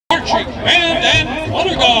Archery Band and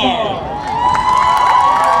Color Guard.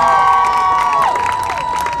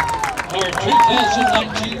 Our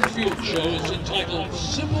 2019 field show is entitled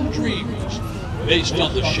Simple Dreams, based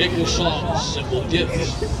on the Shaker song Simple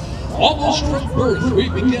Gifts. Almost from birth, we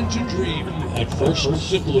begin to dream, at first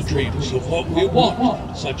simple dreams of what we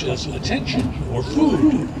want, such as attention or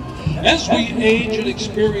food. As we age and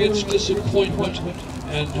experience disappointment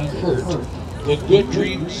and hurt, the good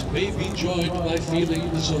dreams may be joined by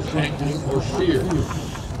feelings of anger or fear.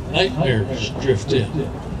 Nightmares drift in.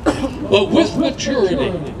 But with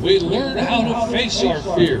maturity, we learn how to face our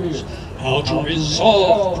fears, how to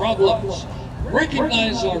resolve problems,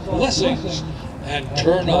 recognize our blessings, and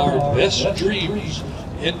turn our best dreams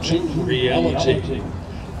into reality.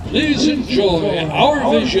 Please enjoy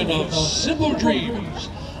our vision of Simple Dreams,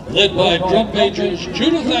 led by drum majors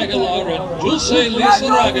Judith Aguilar and Dulce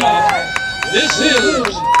Lizarraga. This is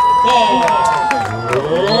the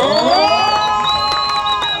Run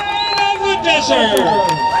of the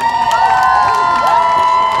Desert.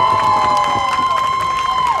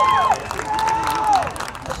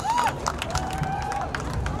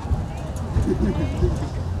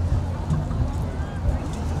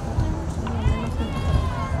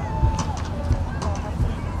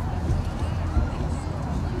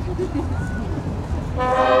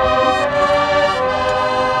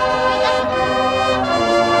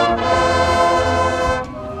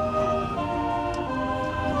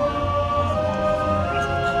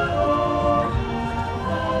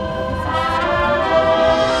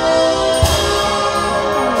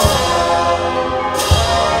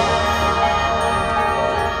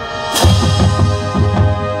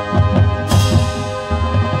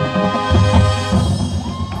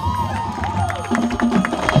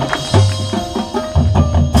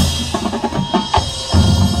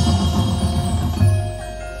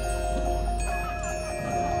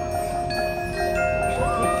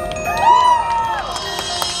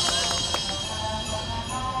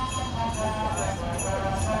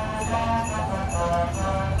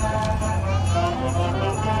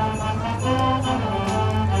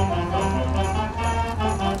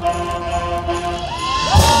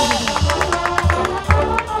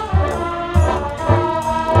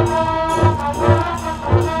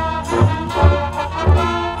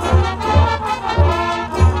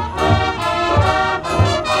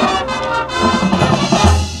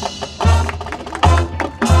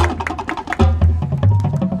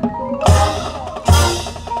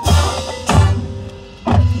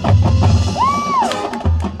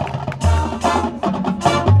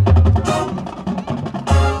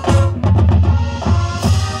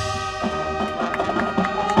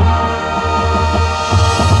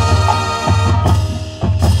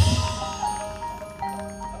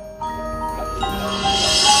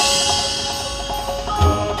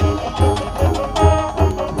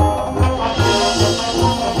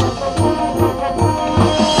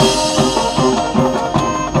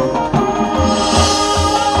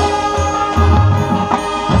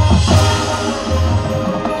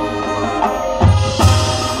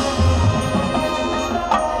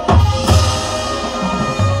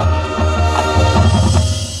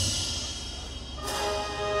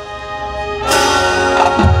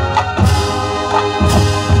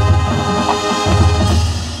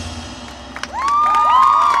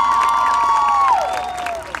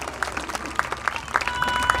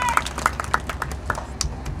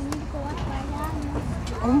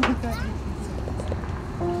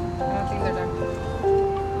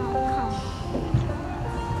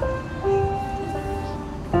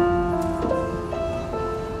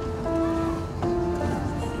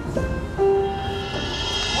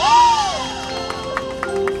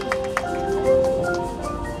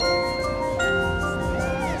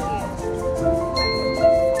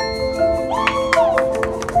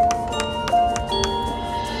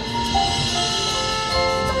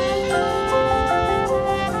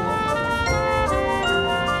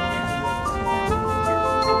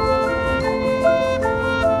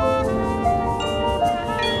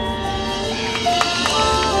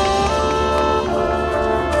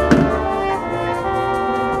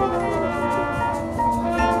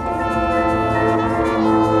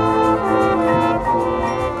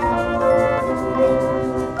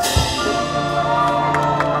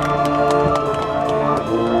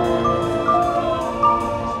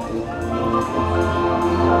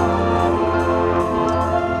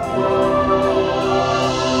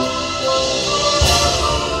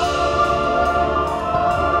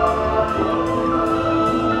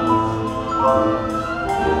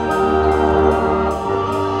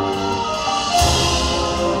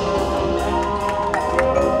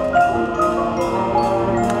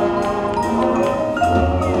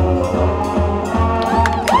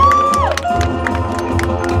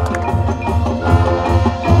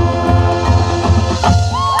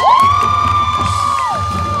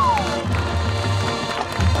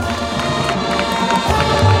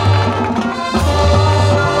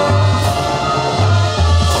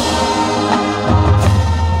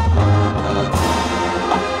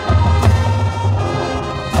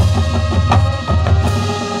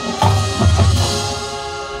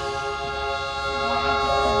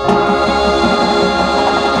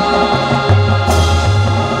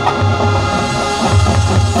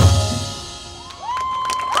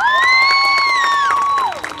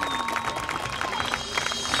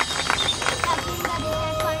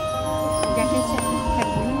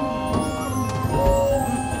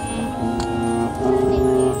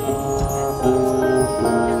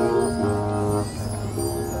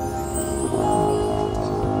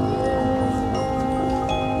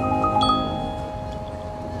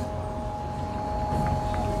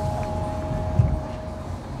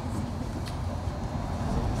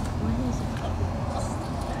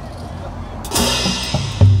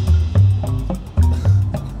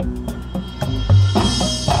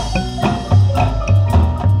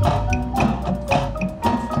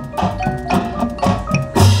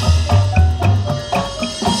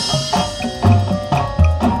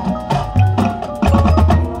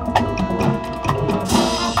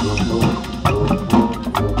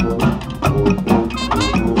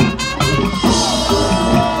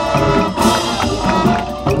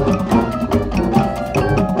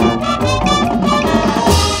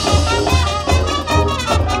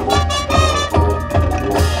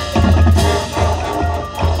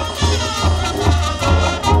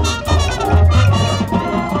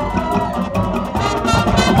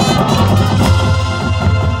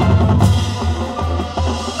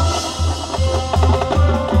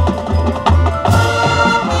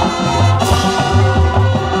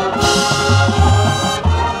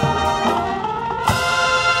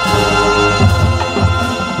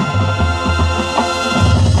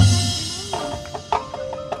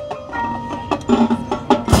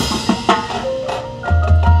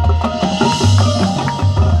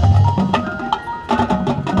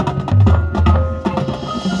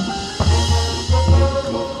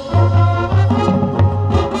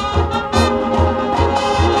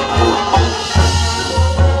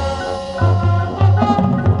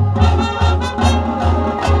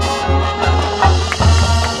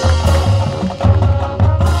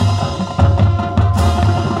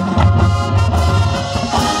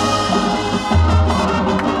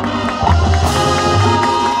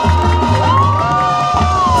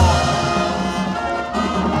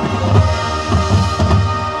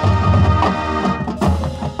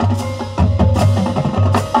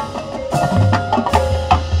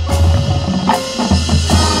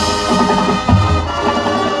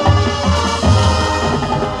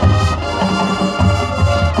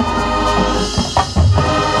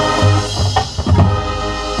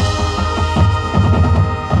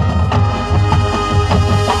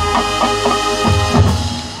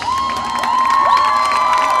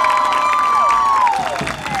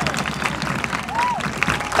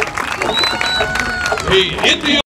 the Indio.